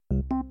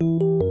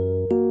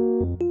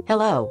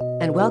Hello,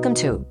 and welcome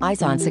to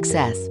Eyes on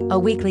Success, a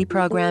weekly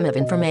program of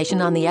information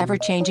on the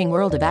ever-changing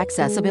world of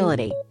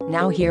accessibility.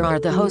 Now here are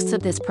the hosts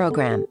of this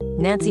program,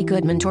 Nancy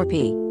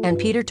Goodman-Torpey and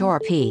Peter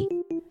Torpey.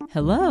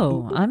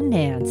 Hello, I'm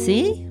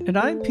Nancy. And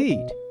I'm Pete.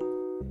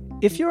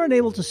 If you're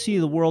unable to see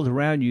the world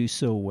around you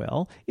so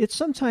well, it's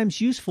sometimes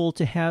useful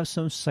to have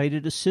some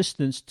sighted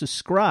assistants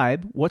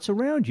describe what's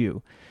around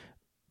you.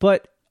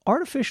 But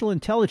artificial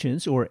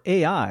intelligence, or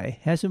AI,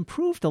 has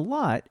improved a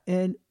lot,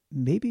 and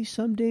maybe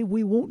someday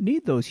we won't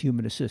need those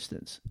human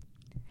assistants.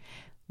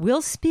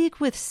 We'll speak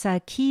with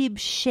Saqib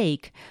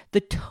Shaikh, the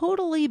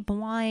totally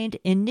blind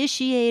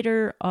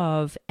initiator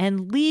of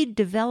and lead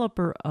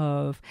developer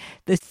of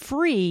the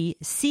free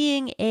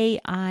Seeing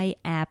AI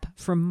app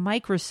from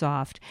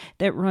Microsoft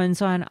that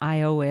runs on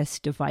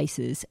iOS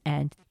devices.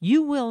 And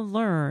you will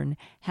learn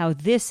how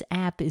this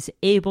app is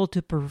able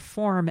to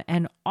perform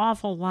an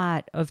awful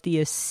lot of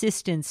the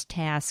assistance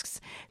tasks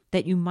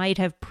that you might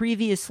have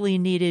previously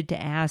needed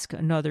to ask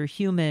another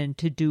human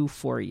to do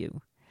for you.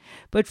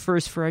 But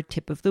first, for our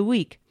tip of the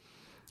week.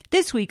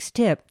 This week's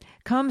tip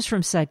comes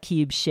from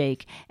Saqib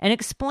Shaikh and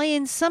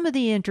explains some of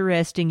the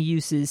interesting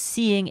uses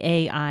Seeing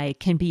AI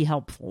can be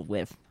helpful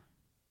with.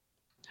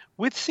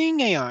 With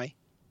Seeing AI,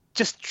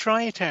 just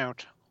try it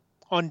out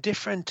on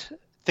different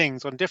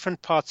things, on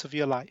different parts of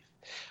your life.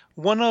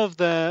 One of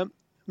the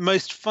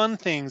most fun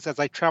things as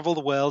I travel the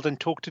world and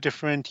talk to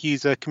different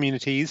user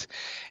communities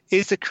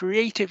is the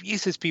creative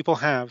uses people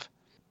have,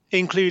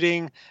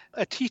 including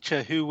a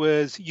teacher who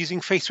was using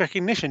face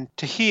recognition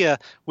to hear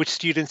which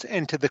students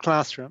entered the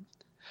classroom,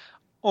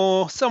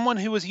 or someone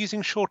who was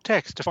using short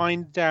text to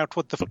find out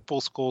what the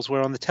football scores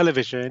were on the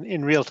television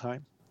in real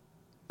time.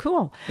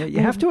 Cool. Yeah, you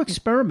have to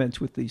experiment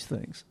with these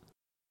things.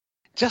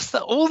 Just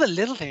all the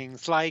little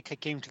things, like I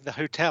came to the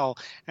hotel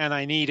and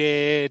I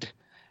needed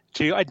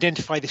to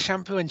identify the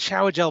shampoo and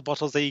shower gel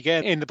bottles that you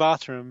get in the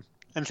bathroom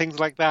and things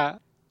like that,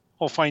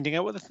 or finding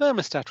out what the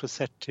thermostat was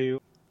set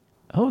to.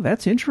 Oh,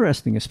 that's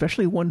interesting,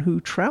 especially one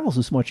who travels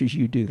as much as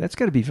you do. That's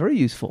got to be very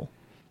useful.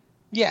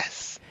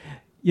 Yes.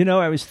 You know,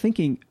 I was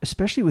thinking,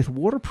 especially with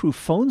waterproof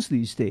phones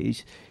these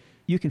days,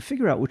 you can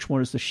figure out which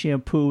one is the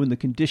shampoo and the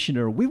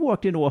conditioner. We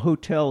walked into a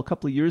hotel a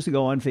couple of years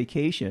ago on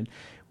vacation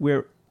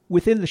where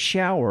within the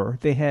shower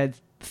they had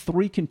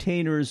 3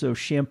 containers of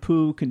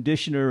shampoo,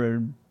 conditioner,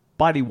 and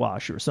body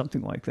wash or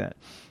something like that.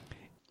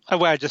 Oh,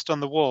 wow, just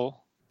on the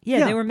wall.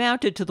 Yeah, they were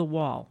mounted to the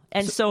wall.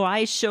 And so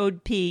I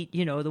showed Pete,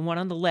 the one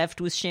on the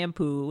left was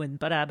shampoo and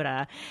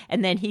blah,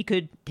 and then he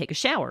could take a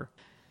shower.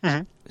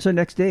 Mm-hmm. So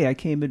next day I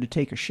came in to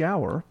take a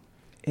shower,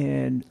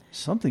 and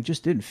something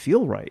just didn't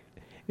feel right.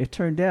 It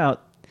turned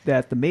out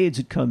that the maids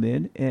had come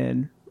in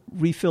and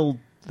refilled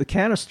the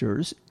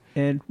canisters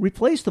and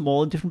replaced them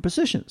all in different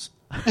positions.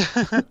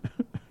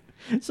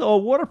 So a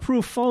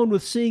waterproof phone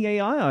with Seeing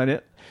AI on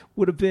it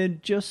would have been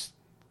just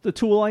the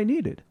tool I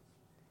needed.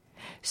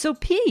 So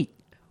Pete,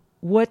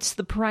 what's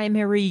the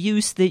primary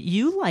use that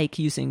you like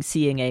using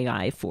Seeing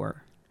AI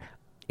for?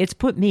 It's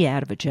put me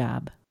out of a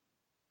job.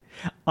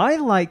 I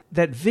like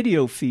that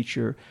video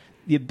feature.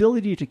 The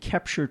ability to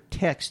capture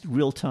text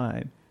real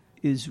time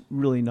is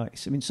really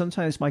nice. I mean,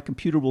 sometimes my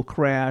computer will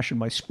crash and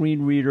my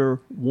screen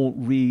reader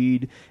won't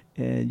read,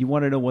 and you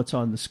want to know what's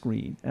on the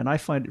screen. And I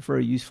find it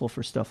very useful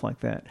for stuff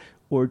like that.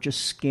 Or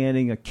just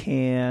scanning a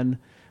can,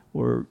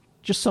 or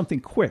just something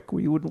quick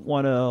where you wouldn't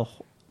want a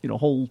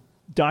whole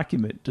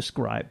document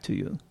described to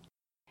you.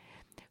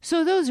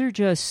 So those are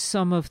just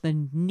some of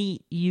the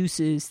neat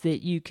uses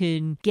that you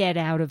can get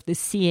out of the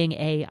Seeing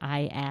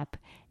AI app.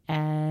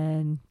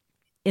 And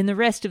in the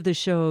rest of the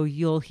show,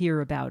 you'll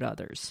hear about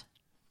others.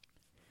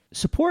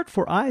 Support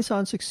for Eyes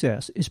on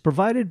Success is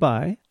provided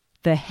by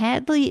the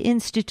Hadley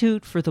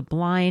Institute for the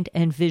Blind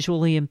and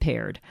Visually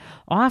Impaired,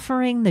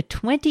 offering the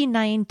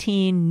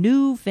 2019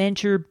 New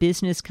Venture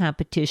Business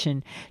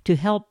Competition to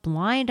help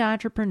blind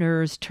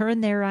entrepreneurs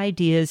turn their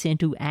ideas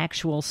into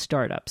actual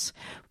startups.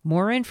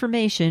 More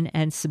information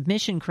and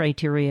submission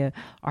criteria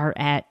are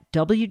at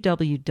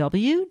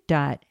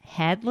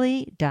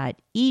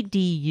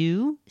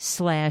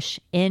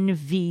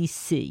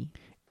www.hadley.edu/NVC.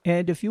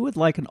 And if you would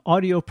like an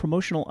audio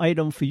promotional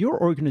item for your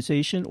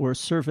organization or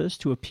service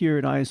to appear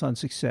in Eyes on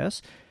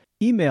Success,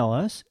 email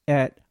us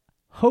at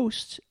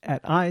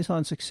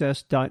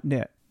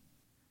hosts@eyesonsuccess.net.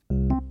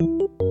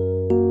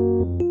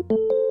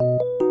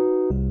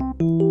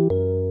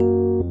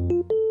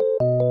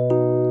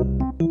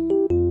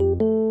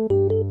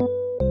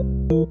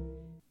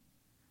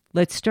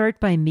 Let's start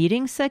by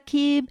meeting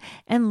Saqib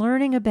and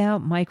learning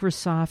about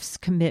Microsoft's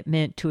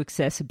commitment to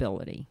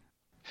accessibility.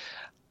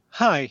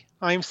 Hi,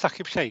 I'm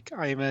Saqib Shaikh.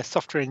 I'm a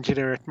software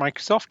engineer at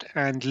Microsoft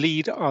and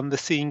lead on the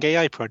Seeing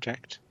AI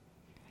project.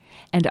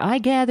 And I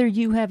gather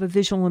you have a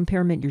visual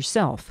impairment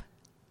yourself.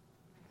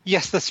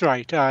 Yes, that's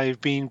right.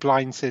 I've been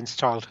blind since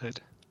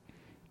childhood.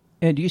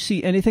 And do you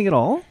see anything at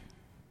all?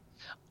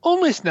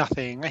 Almost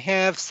nothing. I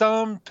have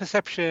some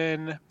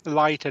perception,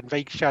 light, and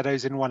vague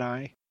shadows in one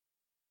eye.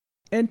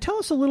 And tell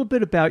us a little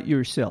bit about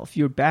yourself,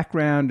 your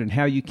background, and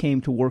how you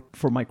came to work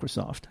for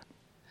Microsoft.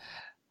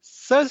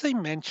 So as I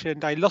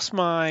mentioned, I lost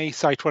my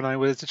sight when I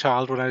was a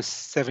child, when I was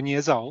 7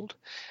 years old.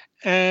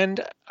 And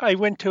I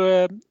went to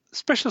a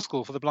special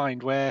school for the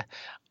blind where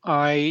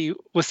I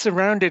was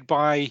surrounded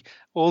by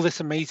all this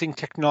amazing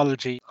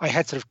technology. I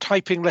had sort of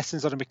typing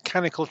lessons on a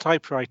mechanical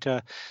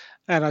typewriter,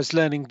 and I was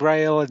learning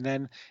Braille. And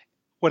then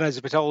when I was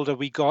a bit older,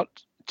 we got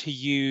to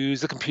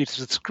use the computers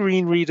with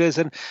screen readers.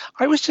 And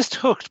I was just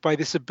hooked by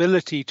this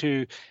ability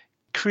to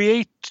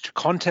create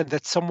content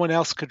that someone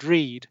else could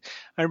read.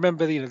 I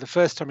remember, the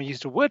first time I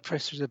used a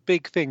WordPress was a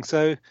big thing.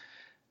 So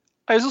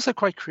I was also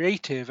quite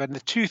creative, and the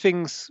two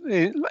things,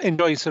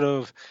 enjoying sort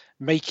of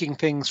making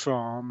things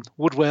from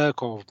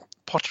woodwork or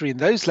pottery in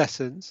those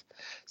lessons.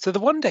 So the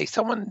one day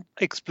someone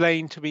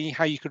explained to me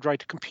how you could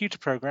write a computer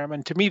program,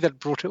 and to me that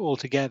brought it all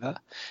together.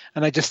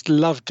 And I just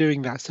loved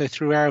doing that. So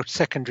throughout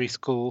secondary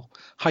school,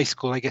 high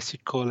school, I guess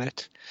you'd call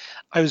it,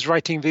 I was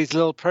writing these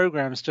little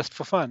programs just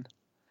for fun.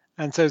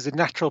 And so it was a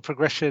natural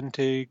progression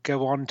to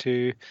go on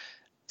to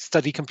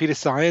study computer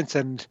science,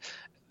 and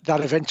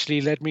that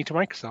eventually led me to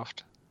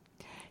Microsoft.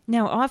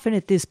 Now, often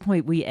at this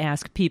point, we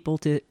ask people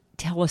to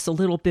tell us a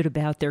little bit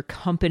about their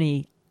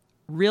company.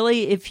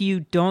 Really, if you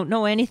don't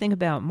know anything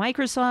about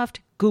Microsoft,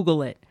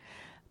 Google it.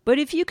 But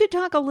if you could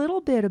talk a little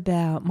bit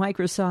about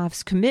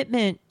Microsoft's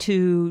commitment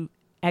to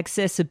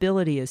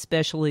accessibility,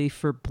 especially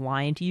for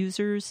blind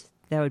users,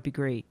 that would be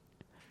great.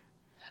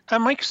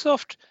 At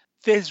Microsoft,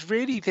 there's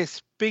really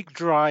this big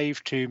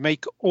drive to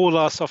make all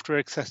our software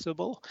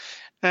accessible.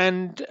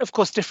 And of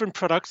course, different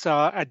products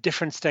are at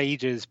different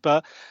stages,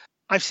 but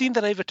I've seen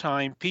that over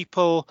time,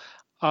 people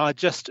are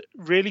just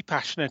really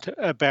passionate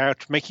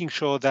about making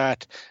sure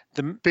that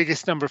the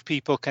biggest number of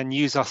people can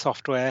use our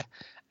software.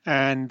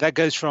 And that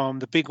goes from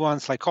the big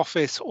ones like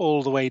Office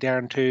all the way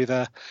down to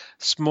the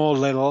small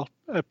little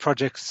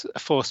projects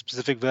for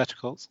specific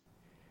verticals.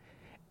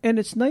 And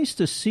it's nice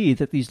to see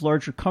that these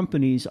larger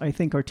companies, I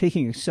think, are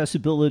taking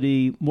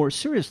accessibility more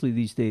seriously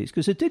these days,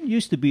 because it didn't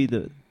used to be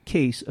the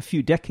case a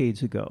few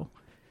decades ago.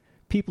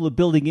 People are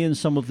building in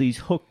some of these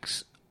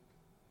hooks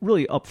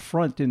really up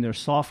front in their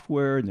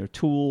software and their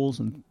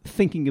tools and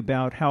thinking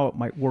about how it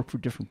might work for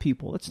different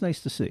people. It's nice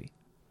to see.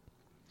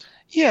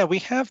 Yeah, we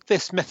have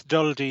this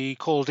methodology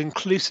called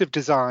inclusive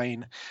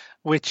design,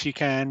 which you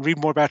can read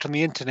more about on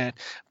the internet.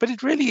 But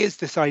it really is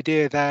this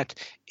idea that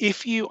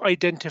if you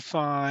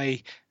identify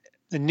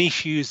the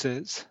niche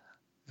users,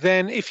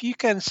 then if you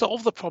can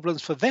solve the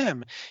problems for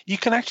them, you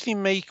can actually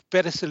make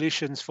better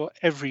solutions for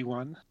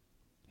everyone.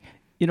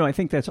 I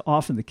think that's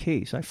often the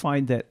case. I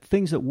find that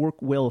things that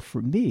work well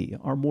for me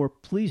are more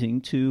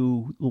pleasing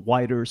to the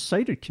wider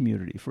sighted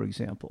community, for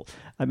example.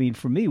 I mean,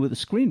 for me, with a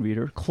screen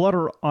reader,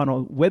 clutter on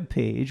a web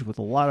page with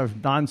a lot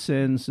of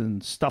nonsense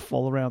and stuff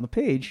all around the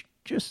page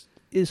just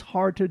is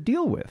hard to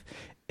deal with.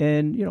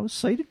 And,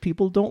 sighted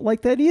people don't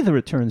like that either,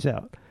 it turns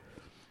out.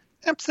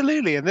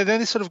 Absolutely. And then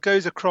this sort of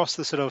goes across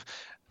the sort of,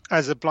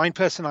 as a blind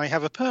person, I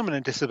have a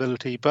permanent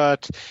disability,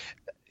 but,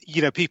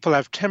 people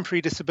have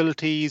temporary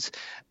disabilities,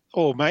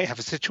 or might have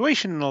a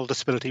situational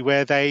disability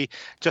where they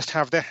just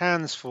have their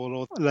hands full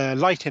or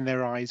light in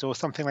their eyes or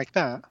something like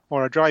that,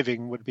 or a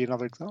driving would be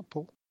another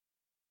example.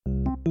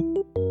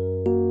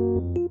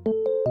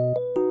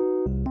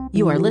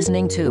 You are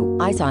listening to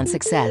Eyes on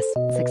Success.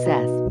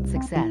 Success,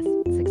 success,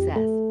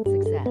 success,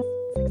 success,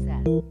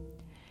 success.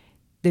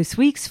 This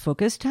week's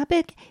focus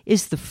topic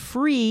is the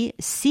free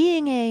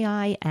Seeing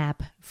AI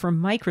app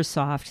from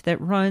Microsoft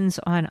that runs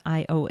on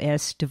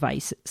iOS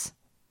devices.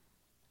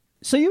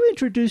 So you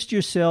introduced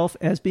yourself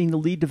as being the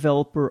lead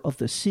developer of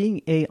the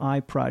Seeing AI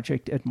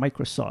project at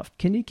Microsoft.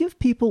 Can you give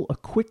people a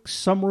quick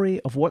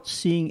summary of what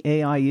Seeing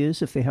AI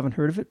is if they haven't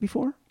heard of it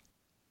before?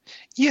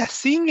 Yes,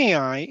 Seeing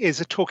AI is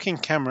a talking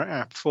camera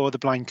app for the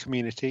blind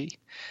community.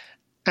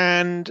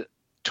 And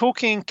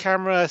talking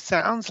camera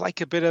sounds like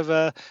a bit of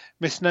a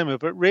misnomer,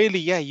 but really,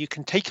 you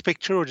can take a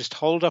picture or just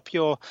hold up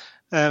your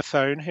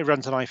phone. It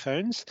runs on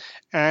iPhones,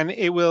 and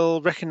it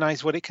will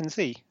recognize what it can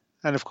see.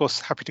 And of course,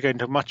 happy to go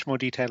into much more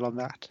detail on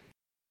that.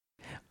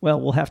 Well,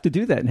 we'll have to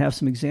do that and have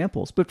some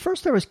examples. But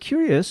first, I was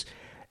curious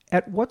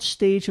at what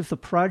stage of the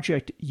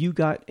project you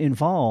got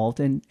involved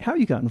and how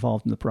you got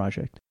involved in the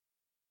project.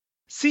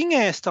 Seeing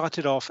AI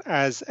started off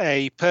as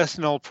a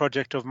personal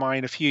project of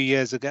mine a few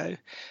years ago.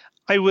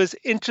 I was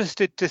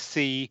interested to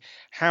see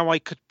how I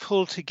could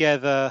pull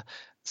together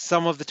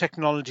some of the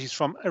technologies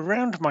from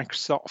around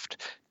Microsoft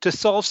to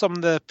solve some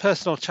of the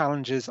personal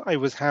challenges I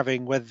was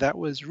having, whether that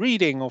was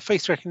reading or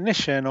face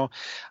recognition. Or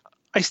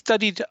I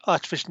studied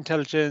artificial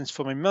intelligence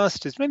for my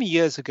master's many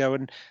years ago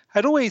and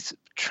had always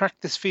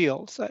tracked this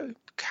field. So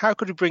how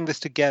could we bring this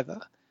together?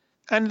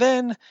 And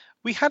then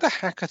we had a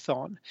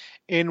hackathon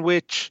in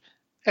which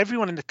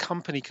everyone in the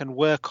company can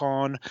work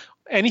on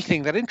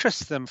anything that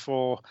interests them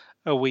for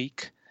a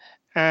week.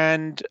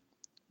 And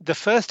the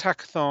first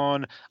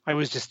hackathon, I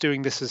was just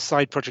doing this as a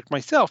side project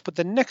myself, but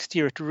the next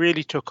year it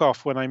really took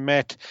off when I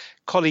met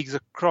colleagues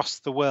across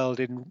the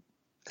world in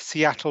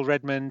Seattle,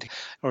 Redmond,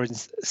 or in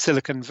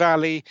Silicon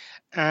Valley,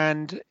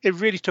 and it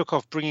really took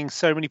off, bringing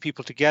so many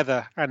people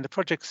together, and the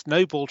project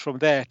snowballed from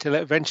there till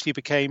it eventually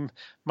became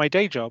my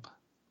day job,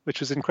 which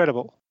was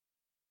incredible.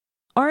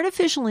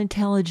 Artificial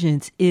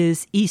intelligence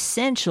is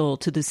essential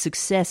to the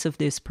success of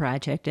this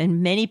project,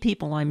 and many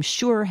people, I'm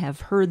sure,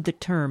 have heard the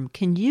term.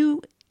 Can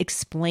you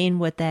explain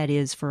what that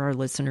is for our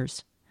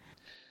listeners?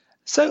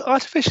 So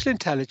artificial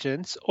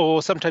intelligence,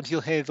 or sometimes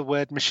you'll hear the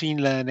word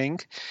machine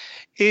learning,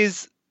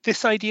 is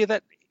this idea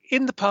that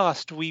in the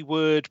past we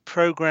would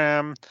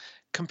program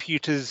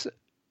computers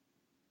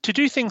to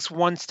do things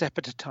one step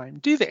at a time.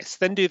 Do this,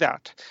 then do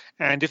that.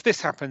 And if this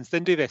happens,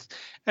 then do this.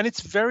 And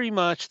it's very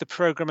much the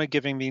programmer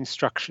giving the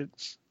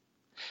instructions.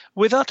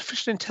 With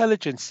artificial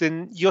intelligence,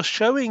 then you're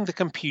showing the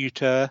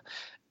computer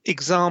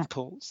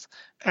examples,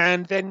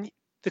 and then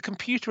the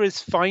computer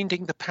is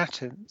finding the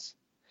patterns.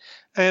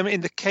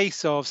 In the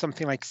case of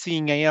something like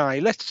Seeing AI,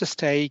 let's just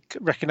take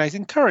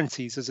recognizing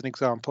currencies as an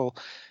example.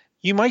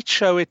 You might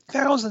show it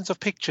thousands of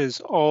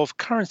pictures of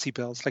currency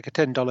bills, like a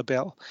 $10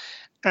 bill.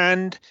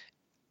 And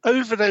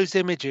over those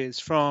images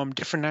from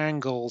different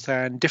angles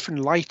and different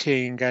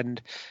lighting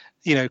and,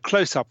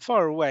 close up,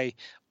 far away,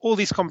 all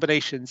these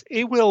combinations,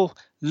 it will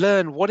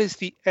learn what is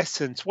the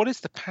essence, what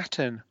is the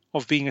pattern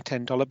of being a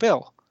 $10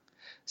 bill.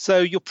 So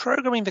you're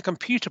programming the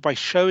computer by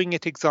showing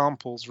it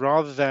examples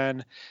rather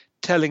than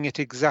telling it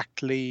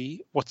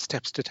exactly what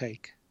steps to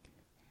take.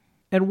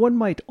 And one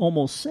might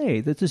almost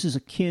say that this is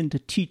akin to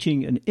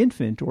teaching an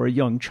infant or a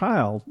young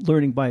child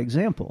learning by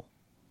example.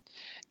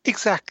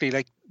 Exactly.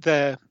 Like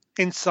the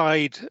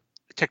inside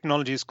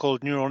technology is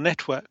called neural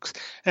networks,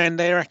 and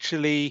they're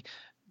actually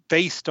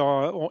based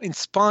on or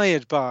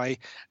inspired by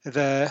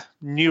the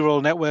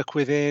neural network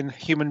within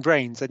human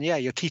brains. And yeah,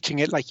 you're teaching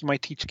it like you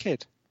might teach a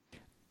kid.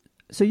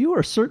 So you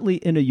are certainly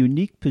in a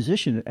unique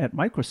position at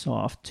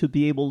Microsoft to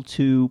be able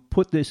to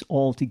put this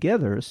all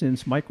together,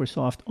 since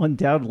Microsoft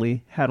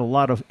undoubtedly had a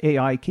lot of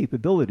AI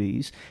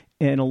capabilities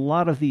and a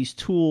lot of these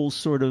tools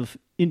sort of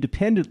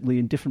independently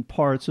in different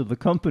parts of the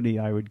company,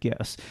 I would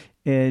guess.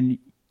 And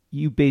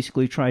you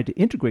basically tried to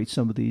integrate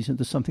some of these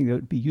into something that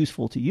would be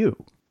useful to you.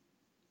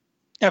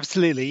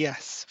 Absolutely,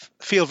 yes.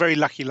 Feel very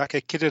lucky, like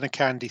a kid in a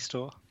candy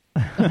store.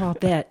 I'll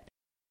bet.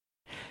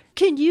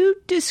 Can you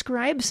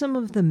describe some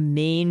of the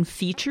main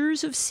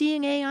features of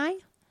Seeing AI?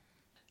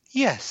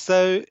 Yes,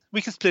 so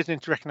we can split it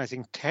into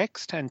recognizing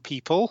text and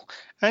people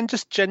and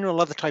just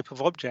general other type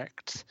of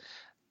objects.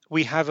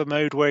 We have a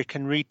mode where it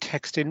can read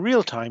text in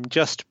real time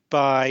just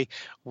by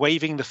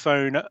waving the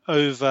phone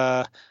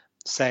over,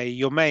 say,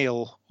 your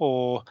mail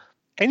or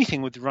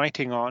anything with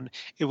writing on.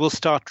 It will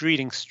start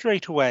reading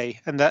straight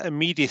away, and that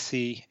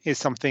immediacy is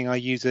something our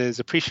users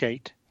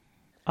appreciate.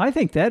 I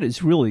think that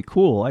is really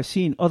cool. I've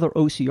seen other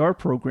OCR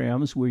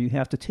programs where you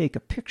have to take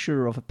a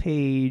picture of a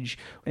page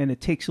and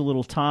it takes a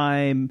little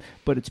time,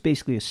 but it's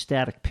basically a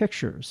static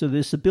picture. So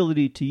this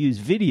ability to use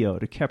video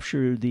to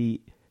capture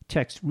the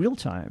text real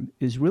time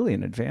is really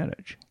an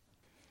advantage.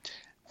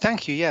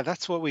 Thank you. Yeah,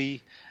 that's what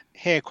we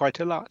hear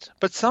quite a lot.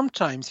 But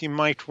sometimes you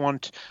might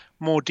want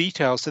more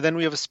detail. So then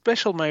we have a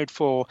special mode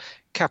for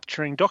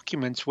capturing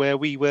documents where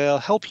we will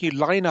help you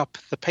line up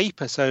the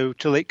paper so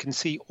till it can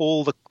see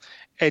all the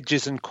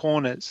edges and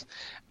corners.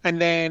 And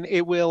then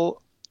it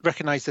will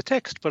recognize the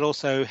text, but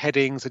also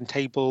headings and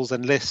tables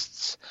and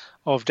lists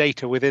of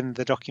data within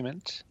the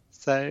document.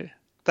 So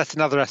that's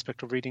another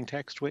aspect of reading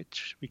text,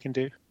 which we can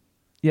do.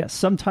 Yes,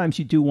 sometimes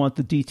you do want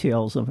the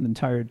details of an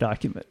entire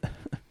document.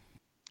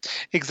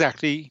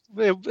 Exactly.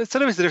 So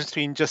there is the difference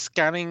between just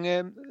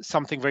scanning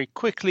something very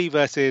quickly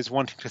versus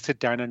wanting to sit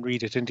down and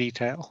read it in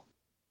detail.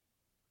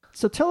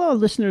 So tell our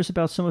listeners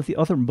about some of the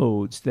other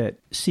modes that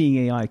Seeing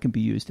AI can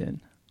be used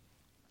in.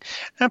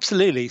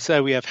 Absolutely.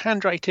 So we have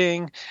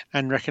handwriting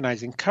and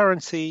recognizing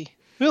currency.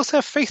 We also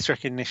have face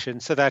recognition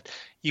so that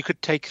you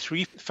could take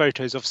 3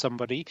 photos of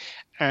somebody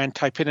and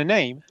type in a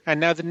name. And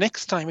now the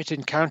next time it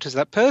encounters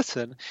that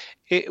person,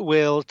 it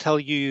will tell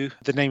you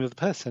the name of the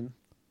person.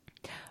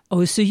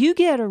 Oh, so you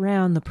get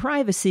around the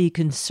privacy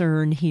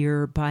concern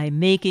here by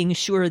making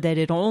sure that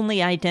it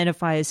only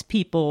identifies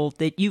people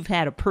that you've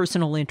had a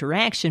personal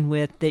interaction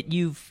with, that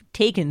you've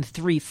taken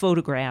 3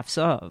 photographs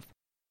of.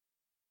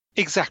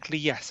 Exactly,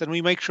 yes. And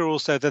we make sure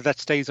also that that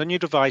stays on your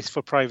device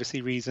for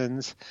privacy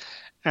reasons.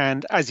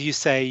 And as you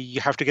say, you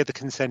have to get the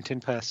consent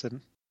in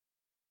person.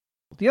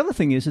 The other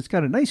thing is it's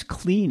got a nice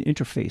clean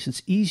interface.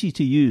 It's easy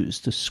to use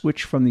to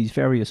switch from these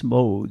various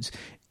modes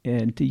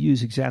and to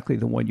use exactly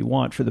the one you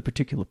want for the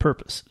particular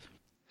purpose.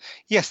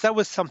 Yes, that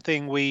was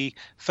something we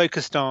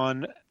focused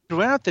on.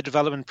 Throughout the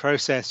development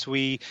process,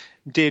 we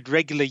did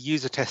regular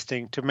user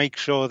testing to make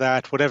sure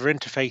that whatever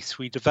interface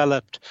we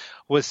developed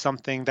was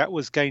something that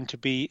was going to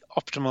be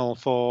optimal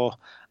for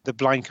the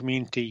blind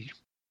community.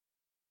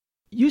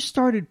 You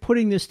started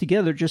putting this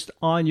together just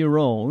on your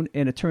own,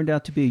 and it turned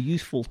out to be a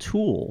useful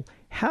tool.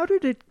 How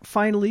did it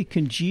finally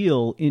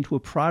congeal into a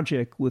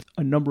project with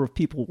a number of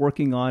people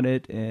working on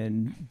it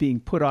and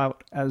being put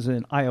out as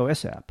an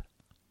iOS app?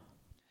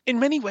 In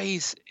many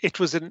ways, it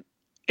was an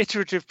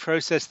iterative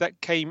process that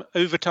came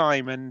over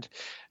time. And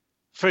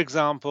for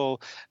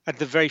example, at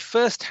the very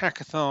first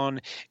hackathon,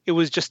 it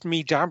was just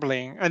me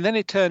dabbling. And then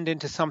it turned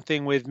into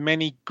something with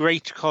many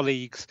great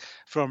colleagues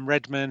from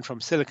Redmond,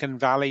 from Silicon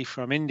Valley,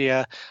 from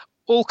India,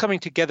 all coming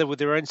together with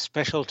their own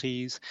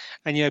specialties,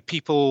 and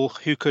people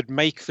who could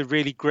make the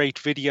really great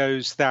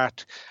videos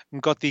that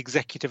got the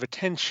executive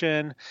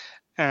attention.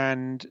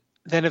 And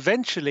then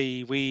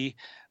eventually we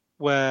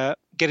were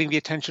getting the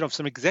attention of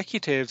some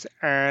executives,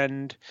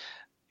 and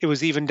it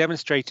was even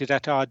demonstrated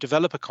at our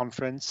developer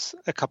conference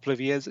a couple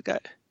of years ago.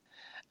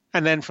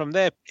 And then from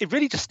there, it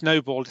really just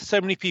snowballed. So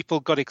many people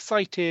got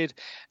excited,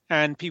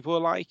 and people were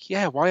like,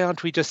 yeah, why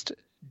aren't we just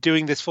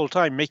doing this full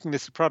time, making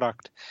this a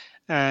product?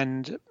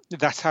 And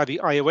that's how the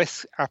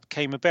iOS app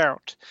came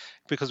about,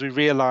 because we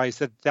realized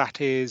that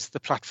that is the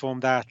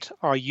platform that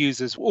our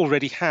users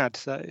already had.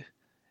 So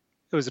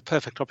it was a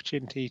perfect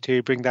opportunity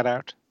to bring that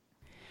out.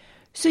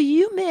 So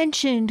you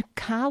mentioned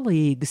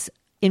colleagues,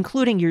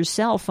 including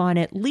yourself, on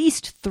at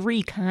least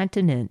 3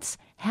 continents.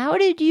 How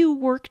did you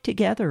work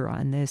together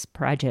on this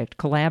project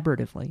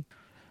collaboratively?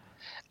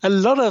 A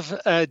lot of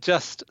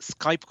just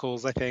Skype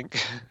calls, I think.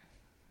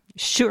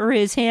 Sure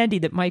is handy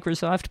that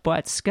Microsoft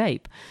bought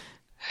Skype.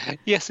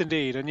 Yes,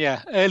 indeed. And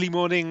yeah, early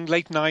morning,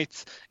 late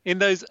nights. In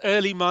those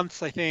early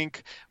months, I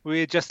think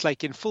we're just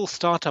like in full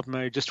startup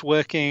mode, just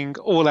working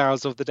all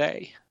hours of the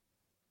day.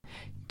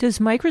 Does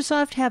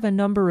Microsoft have a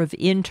number of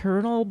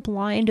internal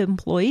blind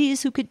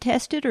employees who could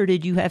test it, or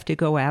did you have to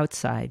go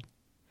outside?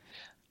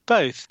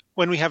 Both.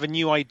 When we have a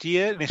new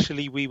idea,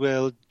 initially we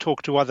will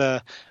talk to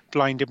other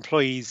blind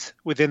employees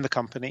within the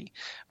company.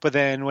 But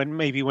then when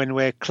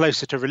we're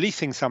closer to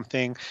releasing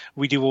something,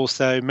 we do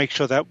also make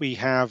sure that we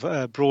have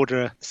a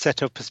broader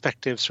set of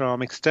perspectives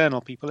from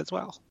external people as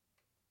well.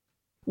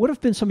 What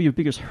have been some of your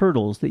biggest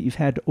hurdles that you've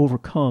had to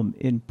overcome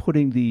in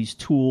putting these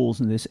tools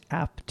and this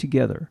app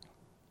together?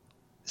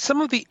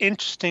 Some of the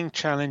interesting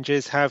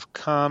challenges have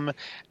come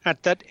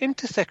at that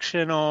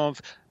intersection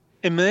of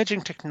emerging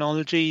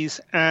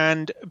technologies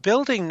and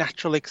building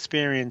natural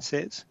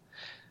experiences.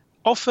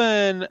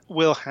 Often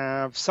we'll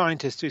have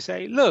scientists who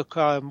say, look,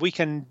 we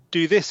can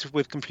do this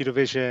with computer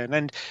vision.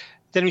 And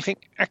then we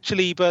think,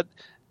 actually, but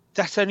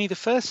that's only the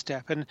first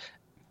step. And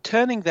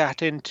turning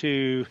that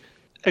into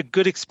a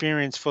good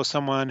experience for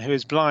someone who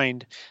is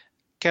blind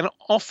can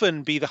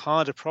often be the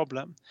harder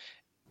problem.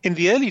 In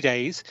the early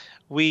days,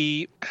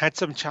 we had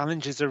some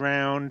challenges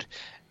around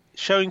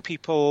showing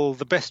people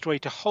the best way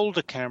to hold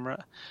a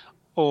camera,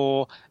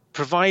 or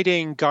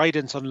providing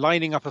guidance on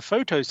lining up a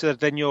photo so that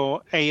then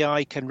your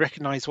AI can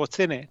recognize what's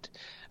in it.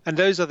 And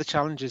those are the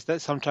challenges that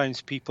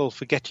sometimes people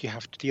forget you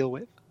have to deal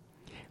with.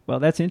 Well,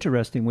 that's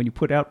interesting. When you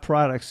put out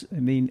products, I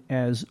mean,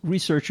 as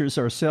researchers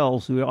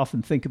ourselves, we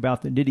often think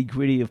about the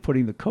nitty-gritty of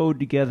putting the code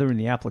together and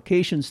the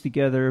applications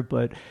together,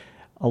 but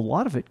a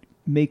lot of it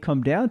may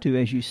come down to,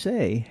 as you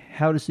say,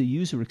 how does the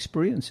user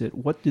experience it?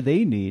 What do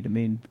they need? I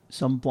mean,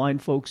 some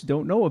blind folks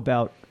don't know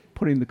about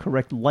putting the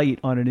correct light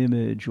on an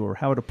image or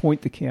how to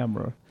point the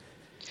camera.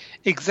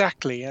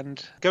 Exactly.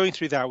 And going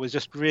through that was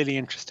just really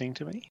interesting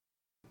to me.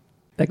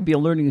 That can be a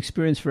learning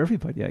experience for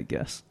everybody, I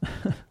guess.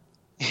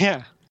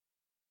 Yeah.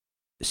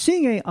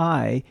 Seeing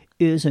AI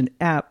is an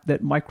app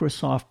that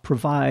Microsoft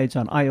provides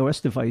on iOS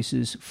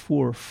devices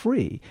for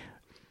free.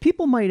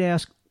 People might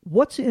ask,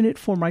 what's in it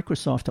for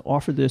Microsoft to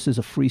offer this as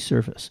a free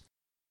service?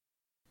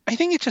 I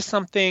think it's just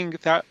something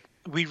that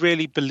we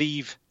really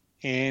believe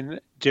in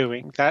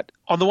doing. That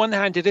on the one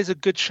hand, it is a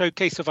good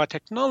showcase of our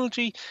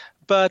technology,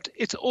 but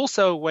it's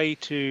also a way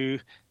to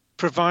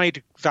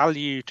provide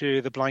value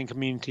to the blind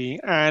community.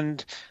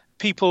 And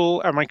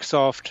people at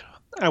Microsoft,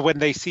 when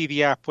they see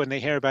the app, when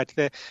they hear about it,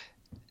 they're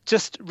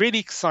just really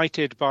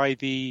excited by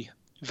the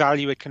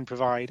value it can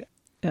provide.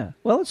 Yeah,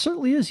 well, it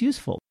certainly is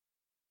useful.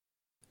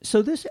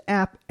 So this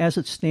app, as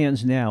it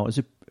stands now, is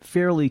a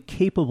fairly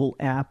capable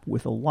app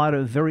with a lot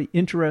of very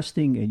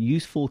interesting and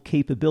useful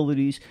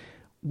capabilities.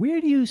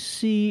 Where do you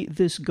see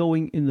this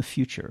going in the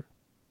future?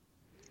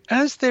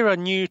 As there are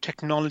new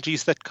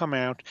technologies that come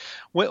out,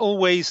 we're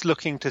always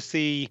looking to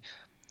see,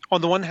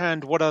 on the one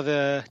hand, what are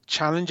the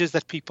challenges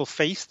that people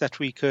face that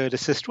we could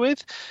assist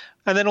with?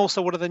 And then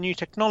also, what are the new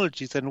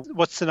technologies and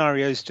what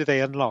scenarios do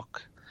they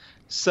unlock?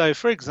 So,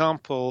 for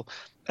example,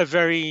 a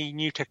very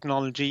new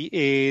technology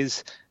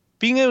is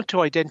being able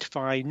to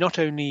identify not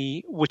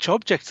only which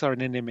objects are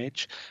in an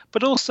image,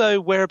 but also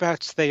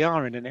whereabouts they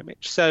are in an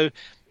image. So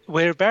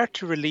we're about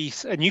to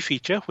release a new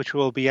feature, which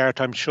will be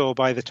out, I'm sure,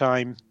 by the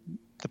time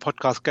the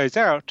podcast goes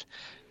out,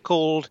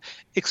 called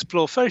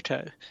Explore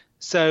Photo.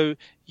 So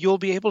you'll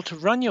be able to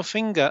run your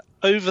finger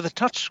over the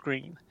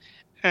touchscreen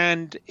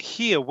and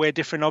hear where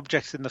different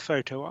objects in the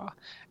photo are.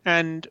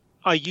 And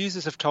our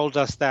users have told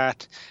us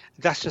that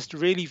that's just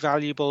really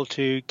valuable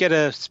to get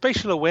a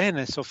spatial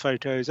awareness of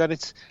photos, and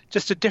it's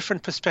just a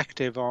different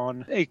perspective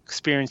on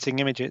experiencing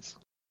images.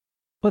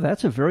 Well,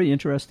 that's a very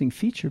interesting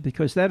feature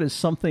because that is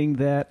something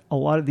that a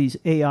lot of these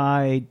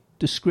AI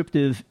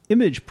descriptive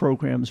image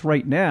programs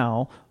right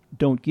now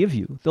don't give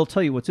you. They'll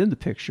tell you what's in the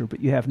picture,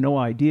 but you have no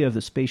idea of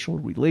the spatial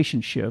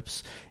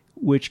relationships,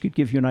 which could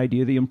give you an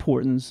idea of the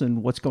importance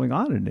and what's going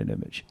on in an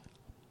image.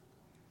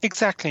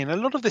 Exactly. And a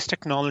lot of this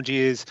technology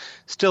is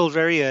still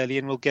very early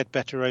and will get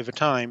better over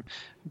time.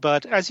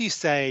 But as you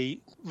say,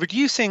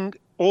 reducing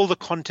all the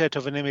content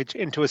of an image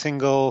into a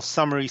single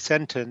summary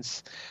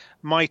sentence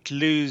might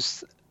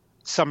lose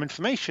some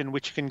information,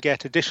 which you can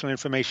get additional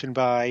information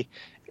by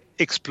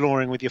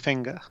exploring with your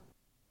finger.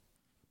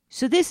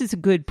 So this is a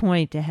good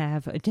point to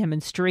have a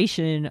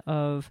demonstration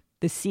of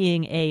the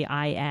Seeing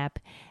AI app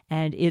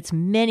and its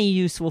many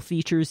useful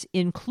features,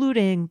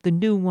 including the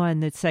new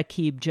one that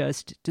Saqib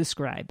just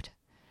described.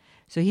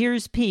 So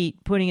here's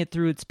Pete putting it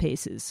through its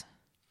paces.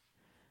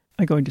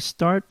 I'm going to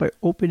start by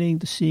opening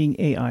the Seeing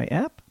AI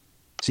app.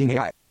 Seeing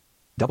AI.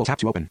 Double tap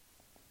to open.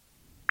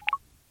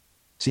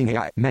 Seeing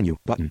AI menu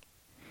button.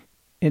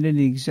 And in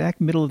the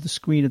exact middle of the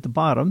screen at the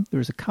bottom,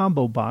 there's a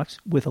combo box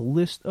with a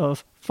list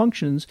of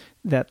functions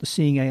that the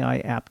Seeing AI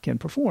app can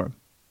perform.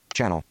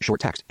 Channel,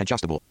 short text,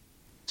 adjustable.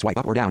 Swipe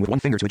up or down with one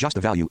finger to adjust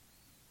the value.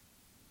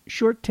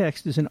 Short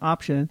text is an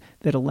option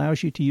that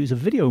allows you to use a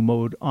video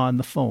mode on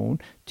the phone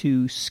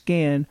to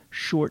scan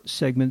short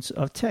segments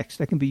of text.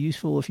 That can be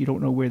useful if you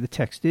don't know where the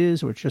text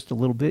is or it's just a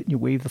little bit and you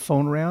wave the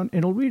phone around and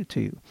it'll read it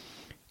to you.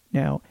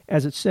 Now,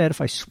 as it said,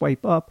 if I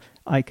swipe up,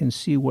 I can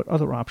see what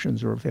other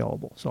options are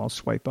available. So I'll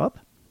swipe up.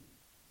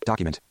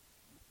 Document.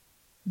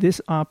 This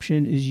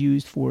option is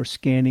used for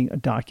scanning a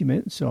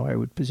document. So I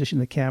would position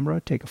the camera,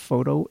 take a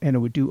photo, and it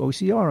would do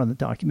OCR on the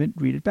document,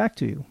 read it back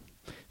to you.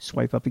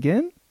 Swipe up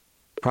again.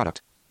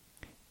 Product.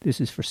 This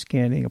is for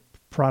scanning a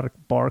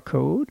product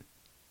barcode.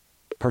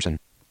 Person.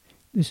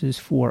 This is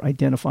for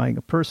identifying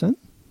a person.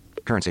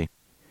 Currency.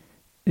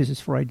 This is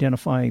for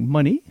identifying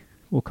money.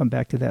 We'll come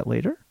back to that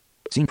later.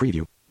 Scene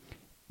preview.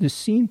 The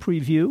scene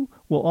preview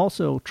we'll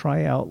also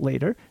try out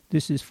later.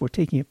 This is for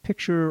taking a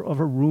picture of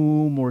a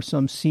room or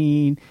some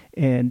scene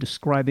and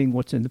describing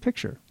what's in the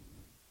picture.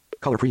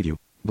 Color preview.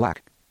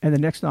 Black. And the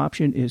next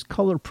option is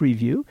color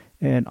preview.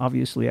 And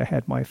obviously I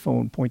had my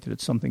phone pointed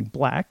at something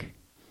black.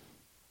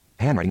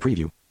 Handwriting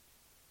preview.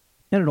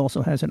 And it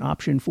also has an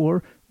option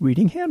for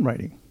reading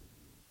handwriting.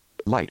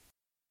 Light.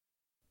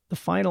 The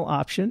final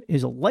option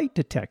is a light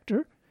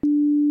detector.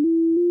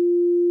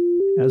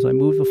 As I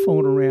move the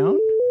phone around,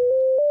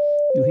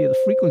 you'll hear the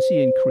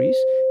frequency increase.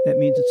 That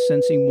means it's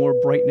sensing more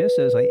brightness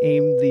as I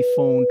aim the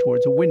phone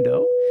towards a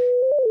window.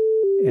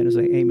 And as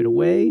I aim it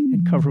away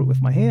and cover it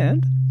with my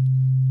hand,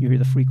 you hear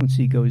the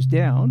frequency goes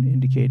down,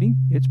 indicating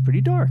it's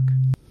pretty dark.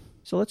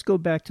 So let's go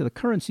back to the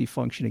currency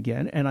function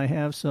again, and I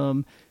have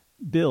some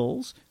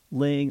bills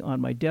laying on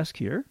my desk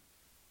here.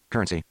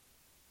 Currency.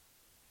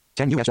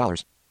 $10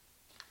 US.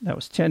 That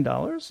was $10.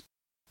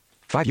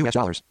 $5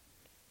 US.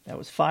 That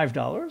was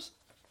 $5.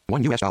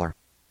 $1 US.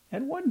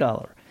 And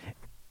 $1.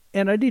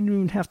 And I didn't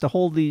even have to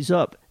hold these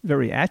up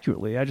very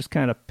accurately. I just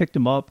kind of picked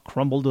them up,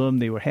 crumbled them.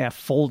 They were half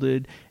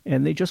folded,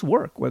 and they just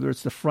work. Whether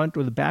it's the front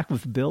or the back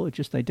of the bill, it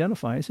just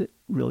identifies it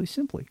really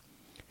simply.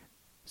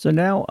 So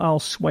now I'll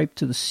swipe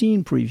to the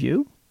scene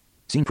preview.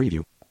 Scene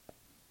preview.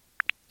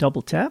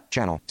 Double tap.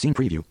 Channel, scene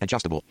preview,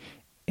 adjustable.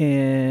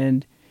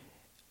 And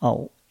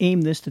I'll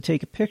aim this to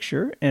take a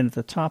picture. And at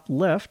the top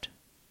left,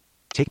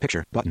 take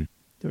picture button.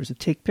 There's a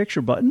take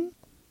picture button.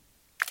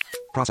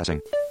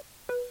 Processing.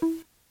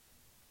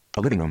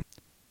 A living room.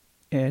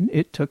 And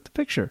it took the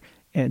picture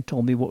and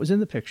told me what was in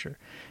the picture.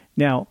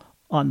 Now,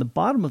 on the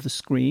bottom of the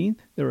screen,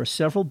 there are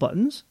several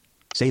buttons.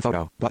 Save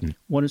photo button.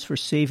 One is for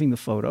saving the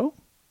photo.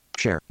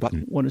 Share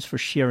button. One is for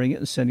sharing it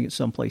and sending it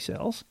someplace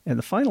else. And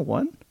the final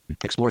one,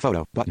 explore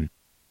photo button.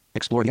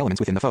 Explore the elements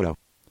within the photo.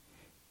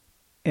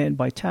 And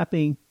by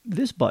tapping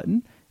this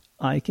button,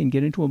 I can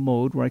get into a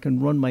mode where I can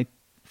run my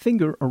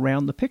finger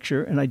around the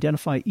picture and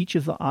identify each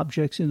of the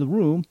objects in the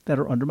room that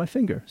are under my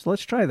finger. So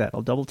let's try that.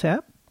 I'll double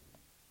tap.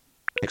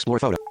 Explore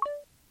photo.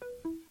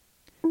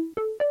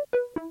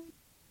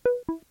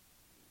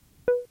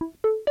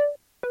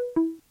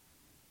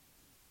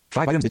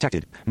 Five items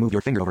detected. Move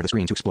your finger over the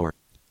screen to explore.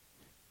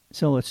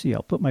 So let's see.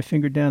 I'll put my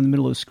finger down in the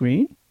middle of the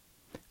screen.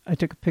 I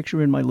took a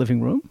picture in my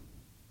living room.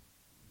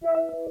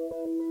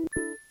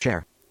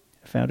 Chair.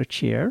 I found a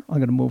chair. I'm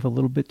going to move a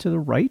little bit to the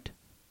right.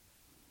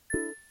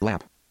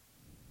 Lamp.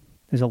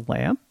 There's a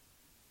lamp.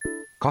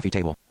 Coffee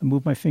table. I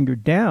moved my finger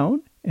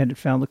down, and it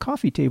found the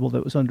coffee table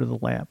that was under the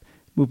lamp.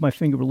 Move my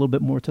finger a little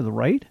bit more to the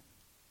right.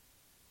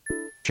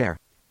 Chair.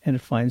 And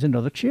it finds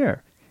another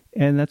chair.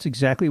 And that's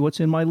exactly what's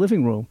in my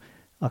living room.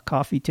 A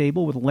coffee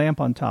table with a lamp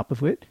on top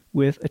of it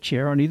with a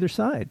chair on either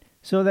side.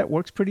 So that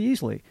works pretty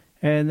easily.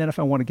 And then if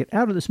I want to get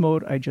out of this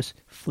mode, I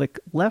just flick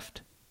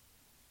left.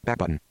 Back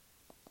button.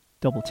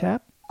 Double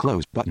tap.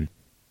 Close button.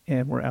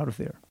 And we're out of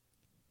there.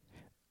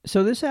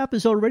 So this app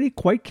is already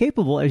quite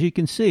capable, as you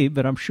can see,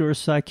 but I'm sure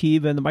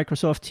Saqib and the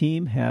Microsoft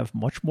team have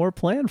much more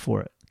planned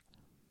for it.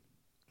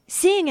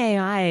 Seeing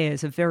AI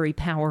is a very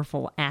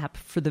powerful app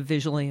for the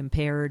visually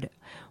impaired.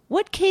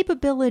 What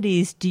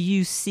capabilities do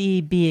you see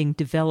being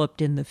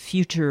developed in the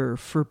future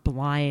for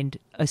blind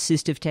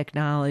assistive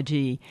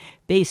technology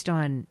based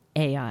on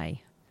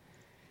AI?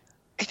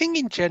 I think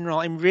in general,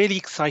 I'm really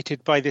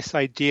excited by this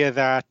idea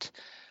that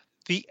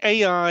the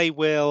AI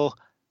will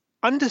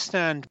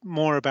understand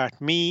more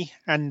about me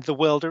and the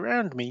world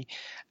around me.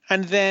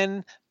 And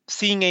then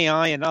Seeing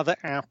AI and other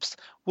apps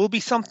will be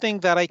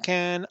something that I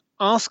can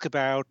ask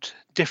about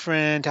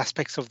different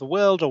aspects of the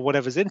world or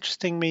whatever's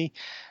interesting me.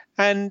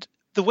 And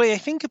the way I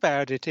think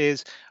about it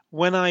is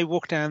when I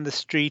walk down the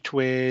street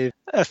with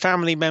a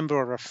family member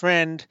or a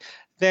friend,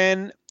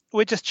 then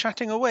we're just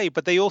chatting away,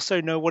 but they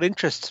also know what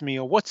interests me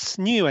or what's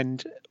new.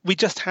 And we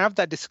just have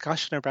that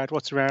discussion about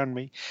what's around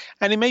me.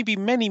 And it may be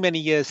many, many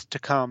years to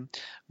come,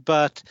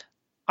 but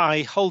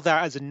I hold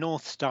that as a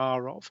North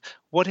Star of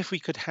what if we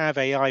could have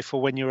AI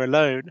for when you're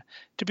alone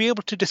to be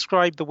able to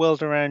describe the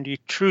world around you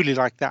truly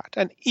like that.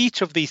 And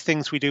each of these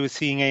things we do with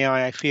Seeing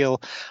AI, I feel,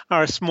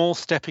 are a small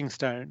stepping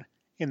stone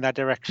in that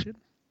direction.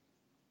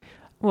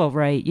 Well,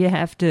 right. You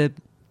have to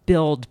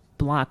build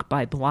block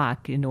by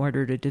block in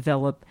order to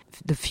develop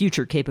the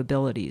future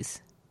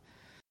capabilities.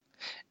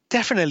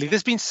 Definitely.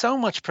 There's been so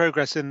much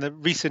progress in the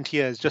recent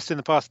years, just in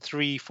the past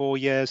 3-4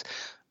 years,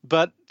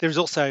 but there's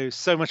also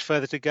so much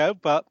further to go.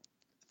 But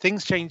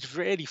things change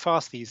really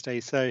fast these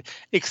days, so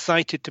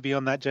excited to be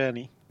on that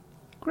journey.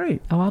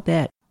 Great. Oh, I'll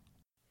bet.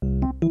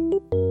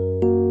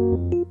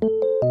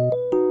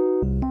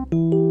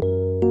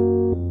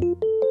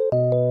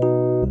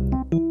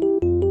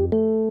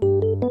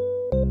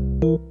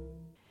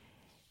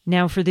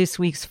 Now for this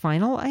week's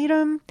final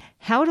item,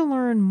 how to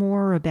learn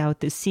more about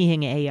the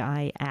Seeing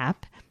AI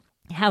app,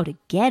 how to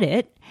get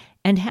it,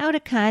 and how to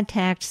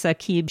contact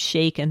Saqib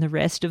Shaikh and the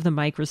rest of the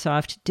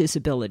Microsoft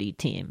Disability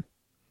team.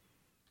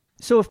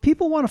 So if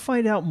people want to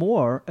find out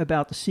more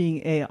about the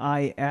Seeing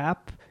AI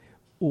app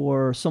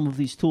or some of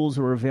these tools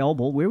that are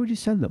available, where would you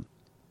send them?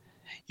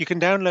 You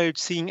can download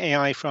Seeing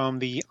AI from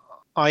the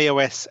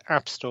iOS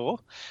App Store,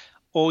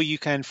 or you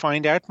can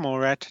find out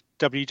more at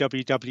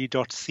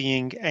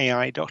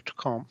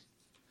www.seeingai.com.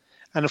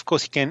 And of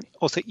course, you can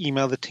also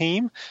email the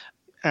team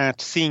at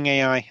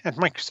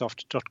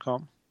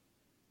seeingai@microsoft.com.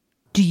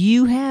 Do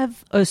you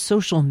have a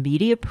social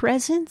media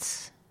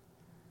presence?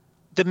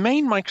 The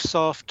main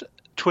Microsoft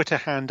Twitter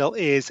handle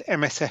is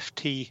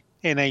MSFT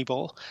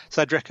Enable.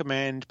 So I'd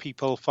recommend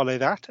people follow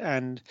that.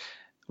 And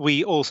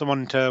we also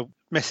monitor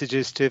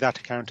messages to that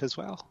account as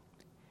well.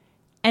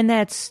 And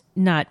that's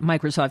not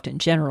Microsoft in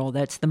general.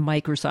 That's the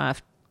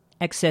Microsoft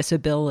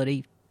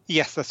Accessibility.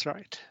 Yes, that's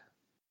right.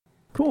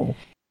 Cool.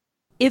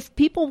 If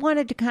people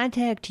wanted to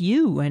contact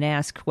you and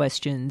ask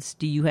questions,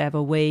 do you have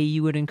a way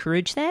you would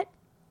encourage that?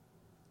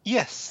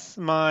 Yes,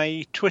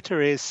 my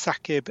Twitter is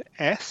Saqib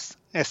S,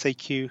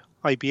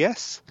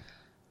 SAQIBS,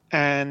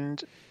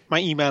 and my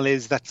email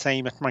is that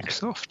same at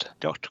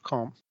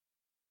Microsoft.com.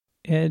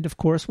 And of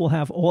course, we'll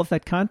have all of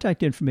that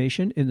contact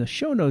information in the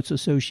show notes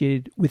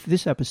associated with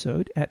this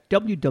episode at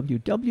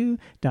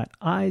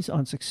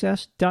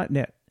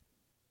www.eyesonsuccess.net.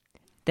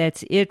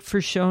 That's it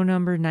for show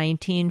number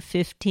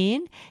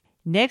 1915.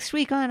 Next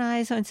week on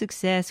Eyes on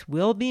Success,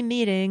 we'll be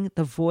meeting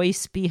the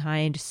voice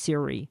behind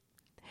Siri.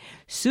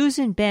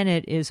 Susan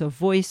Bennett is a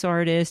voice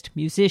artist,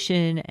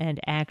 musician, and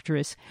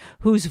actress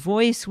whose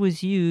voice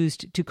was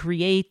used to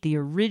create the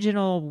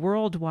original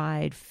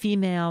worldwide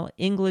female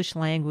English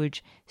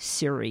language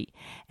Siri.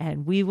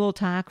 And we will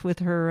talk with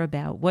her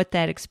about what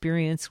that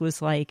experience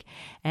was like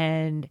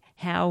and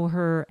how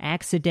her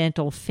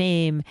accidental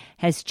fame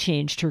has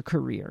changed her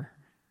career.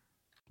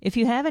 If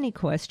you have any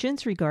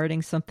questions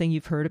regarding something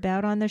you've heard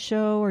about on the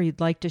show or you'd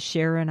like to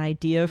share an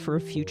idea for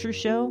a future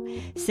show,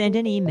 send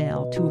an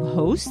email to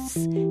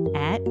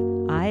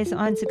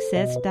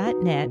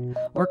hosts@eyesonsuccess.net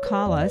or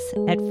call us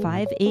at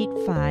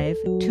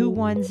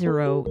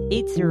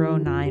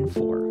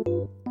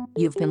 585-210-8094.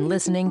 You've been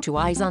listening to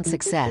Eyes on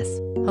Success,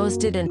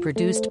 hosted and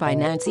produced by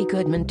Nancy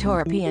Goodman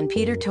Torpy and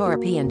Peter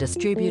Torpy and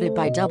distributed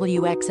by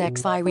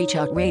WXXI Reach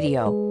Out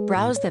Radio.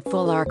 Browse the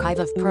full archive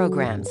of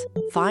programs,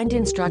 find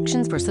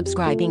instructions for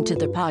subscribing to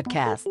the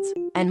podcasts,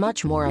 and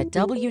much more at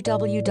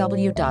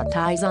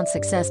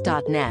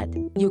www.eyesonsuccess.net.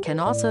 You can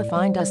also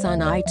find us on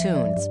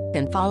iTunes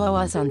and follow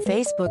us on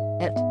Facebook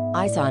at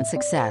Eyes on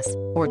Success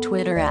or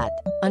Twitter at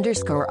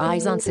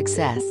 _Eyes on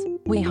Success.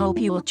 We hope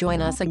you will join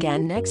us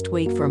again next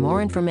week for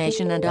more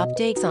information and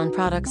updates on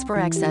products for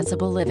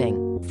accessible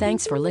living.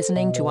 Thanks for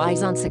listening to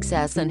Eyes on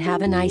Success and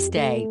have a nice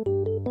day.